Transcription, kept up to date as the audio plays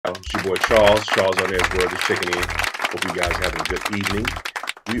your boy Charles. Charles on there as well, just checking in. Hope you guys having a good evening.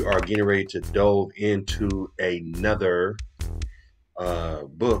 We are getting ready to delve into another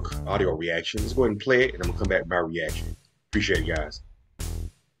book audio reaction. Let's go ahead and play it, and I'm gonna come back with my reaction. Appreciate it, guys.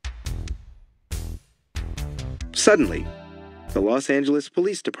 Suddenly, the Los Angeles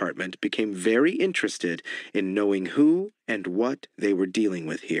Police Department became very interested in knowing who and what they were dealing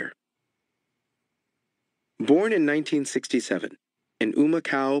with here. Born in 1967 in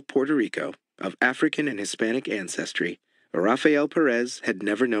Humacao, Puerto Rico, of African and Hispanic ancestry, Rafael Perez had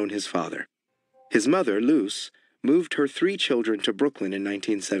never known his father. His mother, Luz, moved her 3 children to Brooklyn in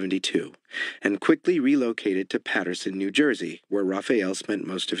 1972 and quickly relocated to Paterson, New Jersey, where Rafael spent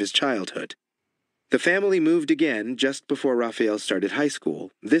most of his childhood. The family moved again just before Rafael started high school,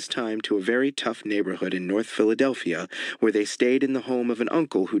 this time to a very tough neighborhood in North Philadelphia, where they stayed in the home of an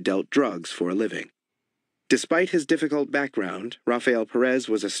uncle who dealt drugs for a living. Despite his difficult background, Rafael Perez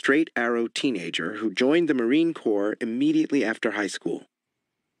was a straight-arrow teenager who joined the Marine Corps immediately after high school.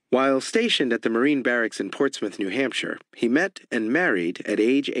 While stationed at the Marine Barracks in Portsmouth, New Hampshire, he met and married, at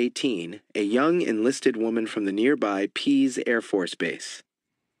age 18, a young enlisted woman from the nearby Pease Air Force Base.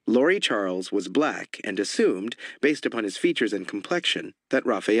 Lori Charles was black and assumed, based upon his features and complexion, that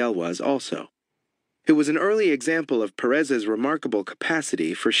Rafael was also. It was an early example of Perez's remarkable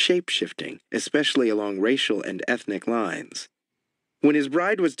capacity for shape-shifting, especially along racial and ethnic lines. When his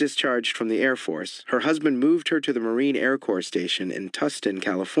bride was discharged from the Air Force, her husband moved her to the Marine Air Corps Station in Tustin,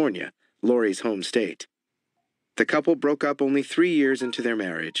 California, Lori's home state. The couple broke up only 3 years into their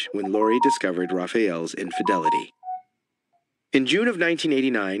marriage when Lori discovered Rafael's infidelity. In June of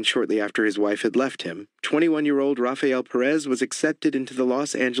 1989, shortly after his wife had left him, 21-year-old Rafael Perez was accepted into the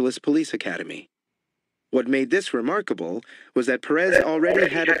Los Angeles Police Academy. What made this remarkable was that Perez already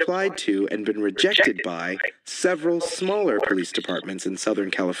had applied to and been rejected by several smaller police departments in Southern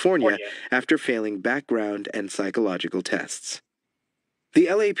California after failing background and psychological tests. The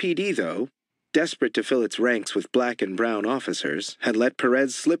LAPD, though, desperate to fill its ranks with black and brown officers, had let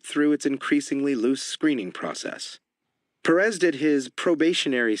Perez slip through its increasingly loose screening process. Perez did his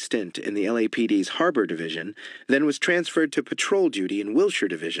probationary stint in the LAPD's Harbor Division, then was transferred to patrol duty in Wilshire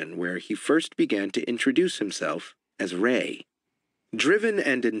Division, where he first began to introduce himself as Ray. Driven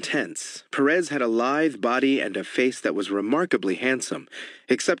and intense, Perez had a lithe body and a face that was remarkably handsome,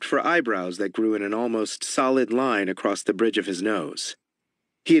 except for eyebrows that grew in an almost solid line across the bridge of his nose.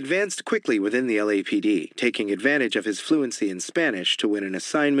 He advanced quickly within the LAPD, taking advantage of his fluency in Spanish to win an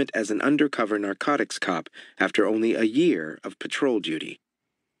assignment as an undercover narcotics cop after only a year of patrol duty.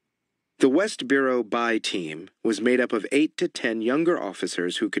 The West Bureau Buy team was made up of 8 to 10 younger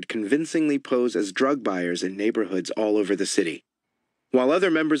officers who could convincingly pose as drug buyers in neighborhoods all over the city. While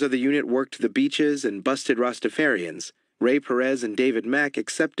other members of the unit worked the beaches and busted Rastafarians, Ray Perez and David Mack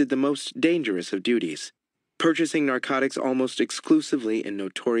accepted the most dangerous of duties, purchasing narcotics almost exclusively in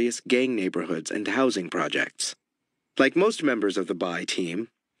notorious gang neighborhoods and housing projects. Like most members of the Buy team,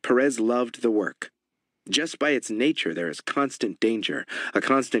 Perez loved the work. Just by its nature, there is constant danger, a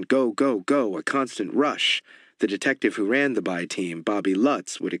constant go, go, go, a constant rush, the detective who ran the Buy team, Bobby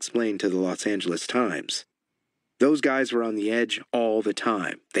Lutz, would explain to the Los Angeles Times. Those guys were on the edge all the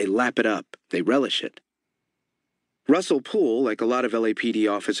time. They lap it up. They relish it. Russell Poole, like a lot of LAPD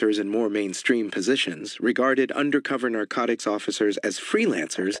officers in more mainstream positions, regarded undercover narcotics officers as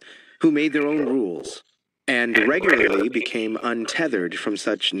freelancers who made their own rules, and regularly became untethered from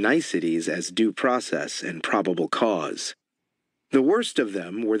such niceties as due process and probable cause. The worst of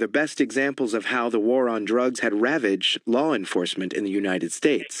them were the best examples of how the war on drugs had ravaged law enforcement in the United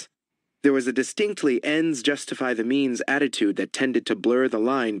States. There was a distinctly ends justify the means attitude that tended to blur the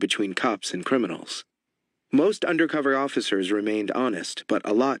line between cops and criminals. Most undercover officers remained honest, but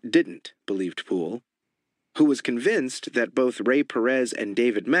a lot didn't, believed Poole, who was convinced that both Ray Perez and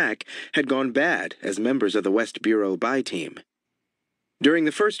David Mack had gone bad as members of the West Bureau Buy team. During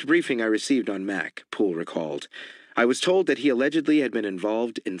the first briefing I received on Mack, Poole recalled, I was told that he allegedly had been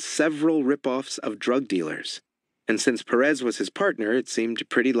involved in several rip-offs of drug dealers, and since Perez was his partner, it seemed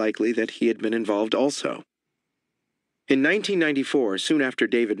pretty likely that he had been involved also. In 1994, soon after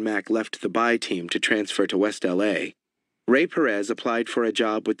David Mack left the Buy team to transfer to West LA, Ray Perez applied for a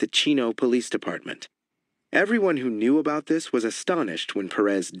job with the Chino Police Department. Everyone who knew about this was astonished when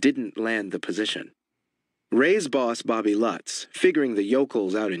Perez didn't land the position. Ray's boss, Bobby Lutz, figuring the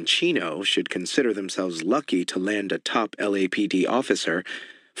yokels out in Chino should consider themselves lucky to land a top LAPD officer,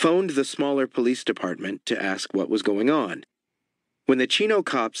 phoned the smaller police department to ask what was going on. When the Chino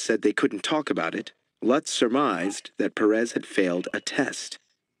cops said they couldn't talk about it, Lutz surmised that Perez had failed a test,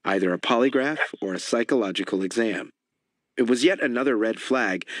 either a polygraph or a psychological exam. It was yet another red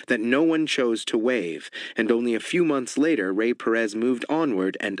flag that no one chose to wave, and only a few months later Ray Perez moved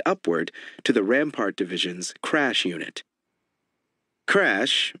onward and upward to the Rampart Division's Crash Unit.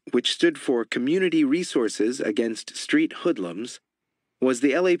 Crash, which stood for Community Resources Against Street Hoodlums, was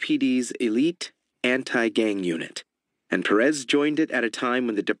the LAPD's elite anti-gang unit, and Perez joined it at a time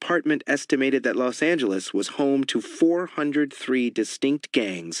when the department estimated that Los Angeles was home to 403 distinct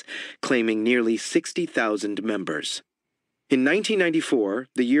gangs, claiming nearly 60,000 members. In 1994,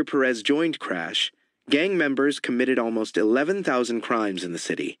 the year Perez joined Crash, gang members committed almost 11,000 crimes in the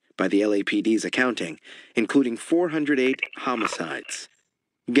city, by the LAPD's accounting, including 408 homicides.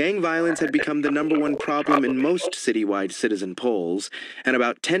 Gang violence had become the #1 problem in most citywide citizen polls, and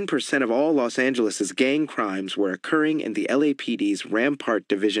about 10% of all Los Angeles' gang crimes were occurring in the LAPD's Rampart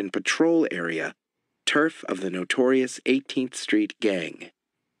Division patrol area, turf of the notorious 18th Street Gang.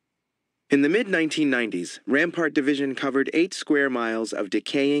 In the mid-1990s, Rampart Division covered 8 square miles of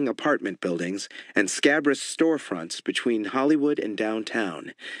decaying apartment buildings and scabrous storefronts between Hollywood and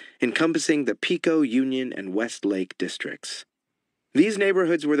downtown, encompassing the Pico, Union, and Westlake districts. These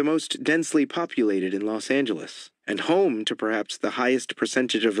neighborhoods were the most densely populated in Los Angeles, and home to perhaps the highest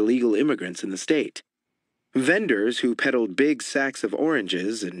percentage of illegal immigrants in the state. Vendors who peddled big sacks of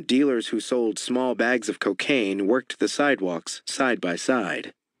oranges and dealers who sold small bags of cocaine worked the sidewalks side by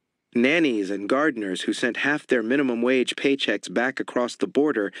side. Nannies and gardeners who sent half their minimum wage paychecks back across the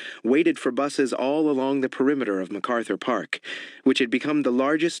border waited for buses all along the perimeter of MacArthur Park, which had become the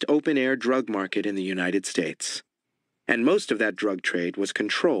largest open-air drug market in the United States. And most of that drug trade was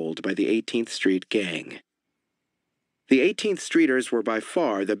controlled by the 18th Street Gang. The 18th Streeters were by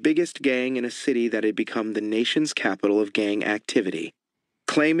far the biggest gang in a city that had become the nation's capital of gang activity,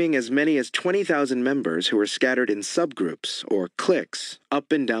 claiming as many as 20,000 members who were scattered in subgroups, or cliques,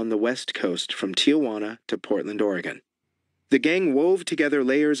 up and down the West Coast from Tijuana to Portland, Oregon. The gang wove together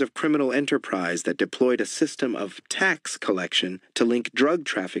layers of criminal enterprise that deployed a system of tax collection to link drug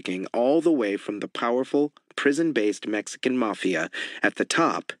trafficking all the way from the powerful, prison-based Mexican mafia at the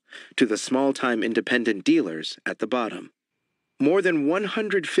top to the small-time independent dealers at the bottom. More than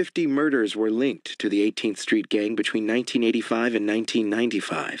 150 murders were linked to the 18th Street Gang between 1985 and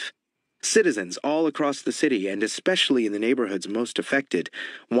 1995. Citizens all across the city, and especially in the neighborhoods most affected,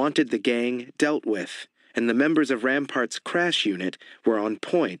 wanted the gang dealt with, and the members of Rampart's Crash Unit were on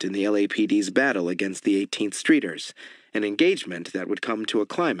point in the LAPD's battle against the 18th Streeters, an engagement that would come to a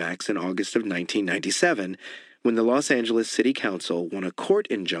climax in August of 1997, when the Los Angeles City Council won a court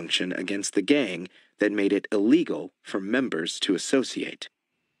injunction against the gang that made it illegal for members to associate.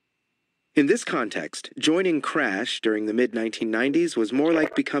 In this context, joining Crash during the mid-1990s was more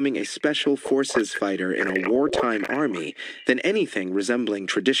like becoming a special forces fighter in a wartime army than anything resembling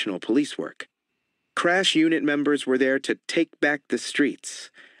traditional police work. Crash unit members were there to take back the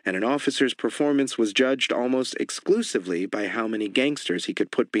streets, and an officer's performance was judged almost exclusively by how many gangsters he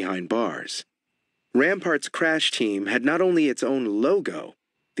could put behind bars. Rampart's Crash team had not only its own logo,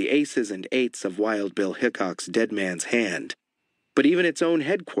 the aces and eights of Wild Bill Hickok's Dead Man's Hand, but even its own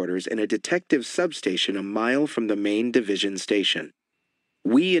headquarters in a detective substation a mile from the main division station.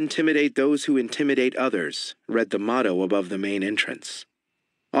 "We intimidate those who intimidate others," read the motto above the main entrance.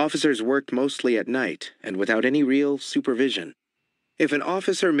 Officers worked mostly at night and without any real supervision. If an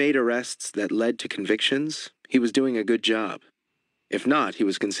officer made arrests that led to convictions, he was doing a good job. If not, he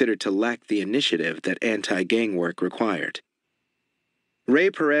was considered to lack the initiative that anti-gang work required. Ray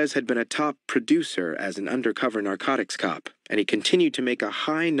Perez had been a top producer as an undercover narcotics cop, and he continued to make a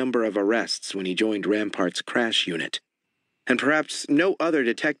high number of arrests when he joined Rampart's Crash Unit. And perhaps no other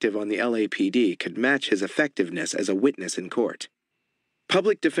detective on the LAPD could match his effectiveness as a witness in court.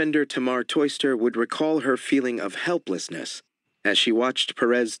 Public Defender Tamar Toyster would recall her feeling of helplessness as she watched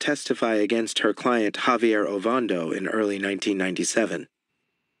Perez testify against her client Javier Ovando in early 1997.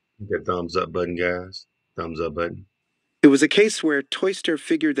 Hit that thumbs up button, guys. Thumbs up button. It was a case where Toyster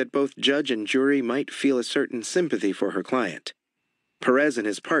figured that both judge and jury might feel a certain sympathy for her client. Perez and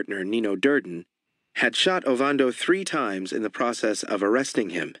his partner, Nino Durden, had shot Ovando 3 times in the process of arresting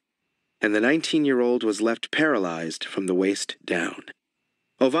him, and the 19-year-old was left paralyzed from the waist down.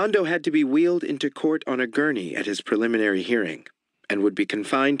 Ovando had to be wheeled into court on a gurney at his preliminary hearing, and would be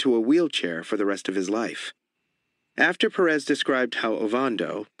confined to a wheelchair for the rest of his life. After Perez described how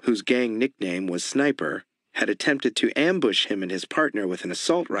Ovando, whose gang nickname was Sniper, had attempted to ambush him and his partner with an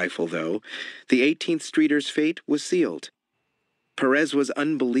assault rifle, though, the 18th Streeters' fate was sealed. Perez was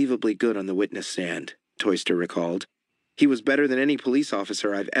unbelievably good on the witness stand, Toyster recalled. He was better than any police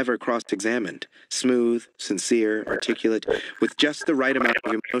officer I've ever cross-examined, smooth, sincere, articulate, with just the right amount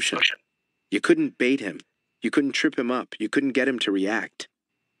of emotion. You couldn't bait him. You couldn't trip him up. You couldn't get him to react.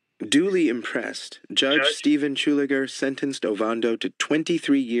 Duly impressed, Judge Stephen Schuliger sentenced Ovando to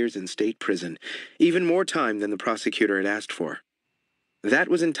 23 years in state prison, even more time than the prosecutor had asked for. That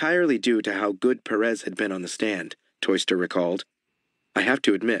was entirely due to how good Perez had been on the stand, Toyster recalled. I have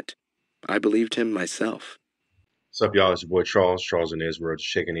to admit, I believed him myself. What's up, y'all? It's your boy Charles and Ezra just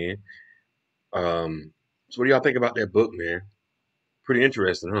checking in. So what do y'all think about that book, man? Pretty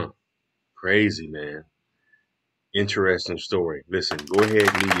interesting, huh? Crazy, man. Interesting story. Listen, go ahead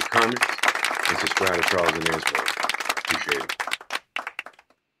and leave your comments and subscribe to Charles and Ezra. Appreciate it.